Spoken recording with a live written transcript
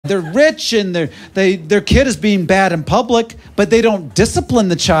they're rich and their kid is being bad in public, but they don't discipline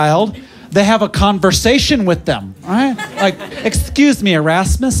the child. They have a conversation with them, right? Like, excuse me,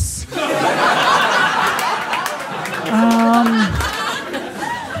 Erasmus.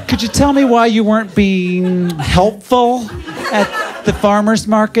 Could you tell me why you weren't being helpful at the farmer's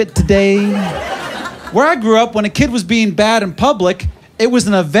market today? Where I grew up, when a kid was being bad in public, it was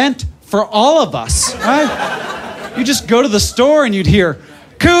an event for all of us, right? You just go to the store and you'd hear,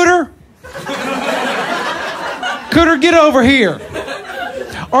 Cooter! Cooter, get over here.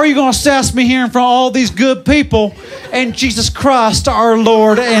 Or are you going to sass me here in front of all these good people and Jesus Christ, our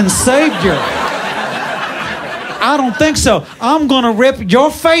Lord and Savior? I don't think so. I'm going to rip your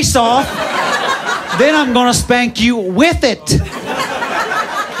face off, then I'm going to spank you with it.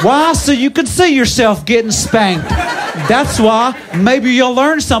 Why? So you can see yourself getting spanked. That's why. Maybe you'll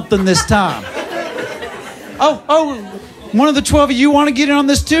learn something this time. Oh, one of the 12 of you want to get in on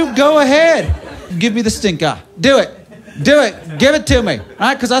this too? Go ahead. Give me the stink eye. Do it. Do it. Give it to me. All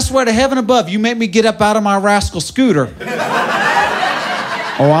right? Because I swear to heaven above, you make me get up out of my rascal scooter.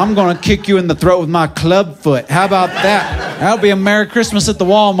 Oh, I'm going to kick you in the throat with my club foot. How about that? That'll be a Merry Christmas at the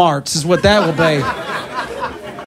Walmarts is what that will be.